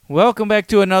Welcome back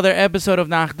to another episode of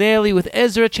Nach Daily with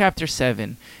Ezra chapter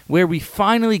 7, where we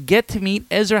finally get to meet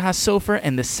Ezra HaSofer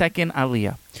and the second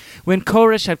Aliyah. When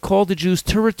Koresh had called the Jews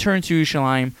to return to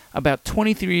Yerushalayim about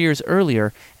 23 years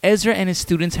earlier, Ezra and his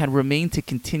students had remained to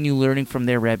continue learning from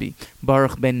their Rebbe,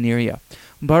 Baruch ben Neriah.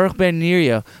 Baruch ben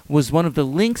Neriah was one of the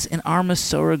links in our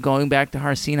Masorah going back to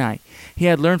Har Sinai. He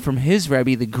had learned from his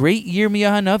Rebbe, the great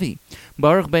Yirmiyah HaNavi.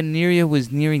 Baruch ben Neriah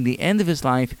was nearing the end of his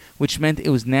life, which meant it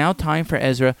was now time for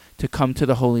Ezra to come to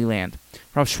the Holy Land.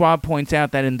 Rav Schwab points out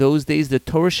that in those days the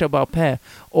Torah Shebaal Peh,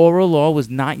 oral law, was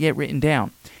not yet written down.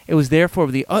 It was therefore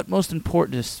of the utmost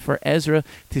importance for Ezra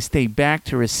to stay back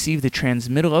to receive the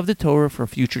transmittal of the Torah for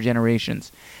future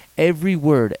generations. Every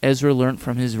word Ezra learnt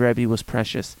from his Rebbe was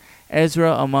precious.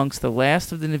 Ezra, amongst the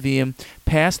last of the Nevi'im,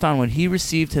 passed on what he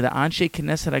received to the Anshe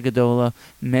Knesset HaGadolah,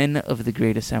 men of the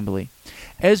Great Assembly.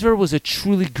 Ezra was a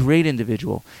truly great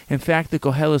individual. In fact, the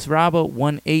Koheles Rabbah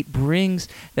 1:8 brings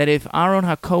that if Aaron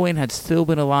HaKohen had still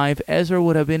been alive, Ezra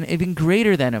would have been even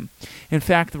greater than him. In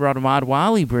fact, the Ramad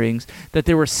Wali brings that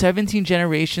there were 17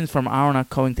 generations from Aaron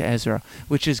HaKohen to Ezra,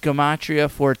 which is gematria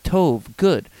for Tov,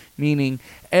 good, meaning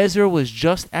Ezra was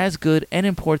just as good and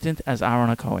important as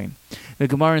Aaron HaKohen. The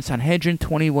Gemara in Sanhedrin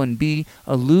 21b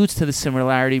alludes to the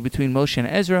similarity between Moshe and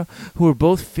Ezra, who were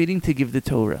both fitting to give the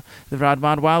Torah. The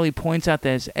Ramad Wali points out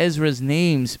that Ezra's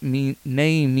name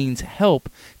means help,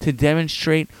 to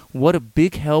demonstrate what a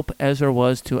big help Ezra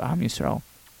was to Am Yisrael.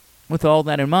 With all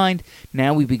that in mind,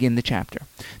 now we begin the chapter.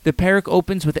 The parak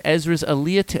opens with Ezra's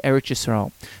aliyah to Eretz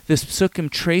Yisrael. The psukim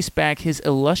trace back his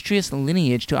illustrious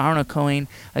lineage to Aaron HaKohen,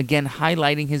 again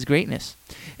highlighting his greatness.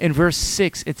 In verse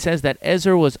 6, it says that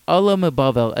Ezra was Allah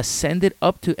meBavel, ascended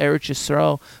up to Eretz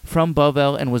Yisrael from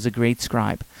Bavel, and was a great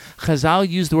scribe. Chazal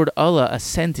used the word Allah,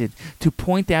 ascended, to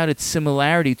point out its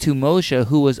similarity to Moshe,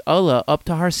 who was Allah up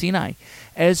to Har Sinai.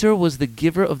 Ezra was the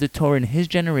giver of the Torah in his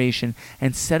generation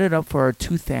and set it up for our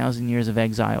 2,000 years of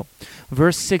exile.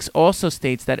 Verse 6 also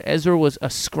states that Ezra was a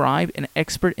scribe and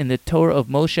expert in the Torah of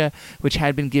Moshe, which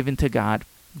had been given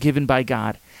by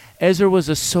God. Ezra was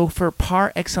a sofer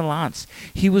par excellence.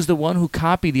 He was the one who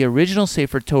copied the original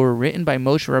Sefer Torah written by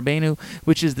Moshe Rabbeinu,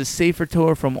 which is the Sefer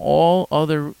Torah from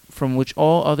which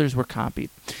all others were copied.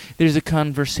 There's a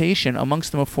conversation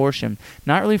amongst the Meforshim,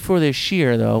 not really for their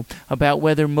shir though, about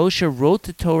whether Moshe wrote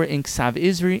the Torah in Ksav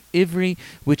Ivri,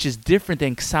 which is different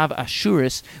than Ksav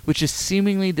Ashuris, which is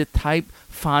seemingly the type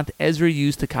font Ezra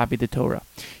used to copy the Torah.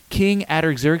 King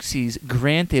Artaxerxes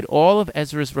granted all of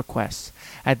Ezra's requests.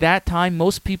 At that time,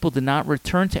 most people did not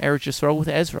return to Eretz Yisrael with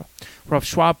Ezra. Rav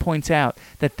Schwab points out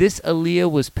that this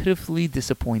aliyah was pitifully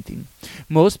disappointing.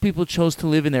 Most people chose to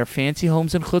live in their fancy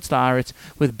homes in Chutz La'aretz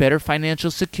with better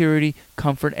financial security,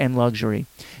 comfort, and luxury.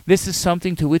 This is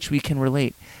something to which we can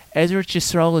relate. Eretz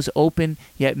Yisrael is open,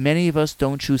 yet many of us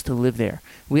don't choose to live there.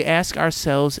 We ask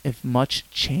ourselves if much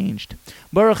changed.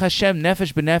 Baruch Hashem,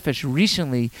 Nefesh B'Nefesh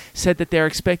recently said that they're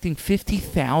expecting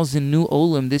 50,000 new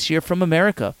Olim this year from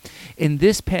America. In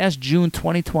this past June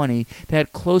 2020, they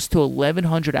had close to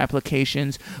 1,100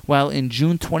 applications, while in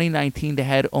June 2019 they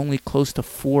had only close to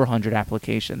 400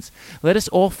 applications. Let us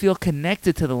all feel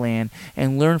connected to the land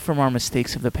and learn from our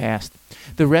mistakes of the past.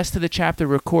 The rest of the chapter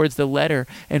records the letter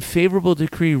and favorable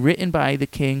decree written by the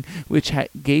king, which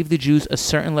gave the Jews a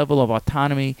certain level of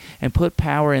autonomy and put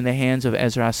power in the hands of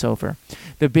Ezra HaSofer.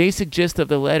 The basic gist of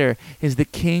the letter is the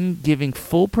king giving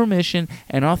full permission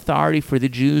and authority for the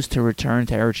Jews to return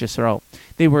to Eretz Yisrael.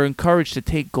 They were encouraged to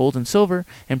take gold and silver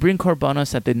and bring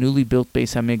korbanos at the newly built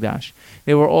Beis HaMikdash.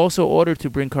 They were also ordered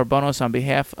to bring korbanos on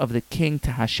behalf of the king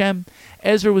to Hashem.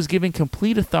 Ezra was given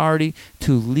complete authority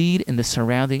to lead in the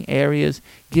surrounding areas,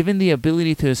 given the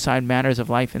ability to decide matters of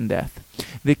life and death.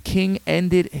 The king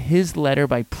ended his letter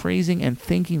by praising and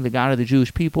thanking the God of the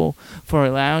Jewish people for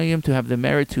allowing him to have the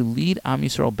merit to lead Am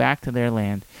Yisrael back to their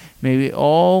land. May we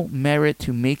all merit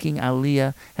to making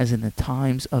Aliyah as in the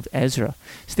times of Ezra.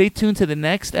 Stay tuned to the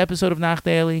next episode of Nach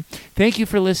Daily. Thank you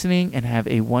for listening and have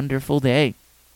a wonderful day.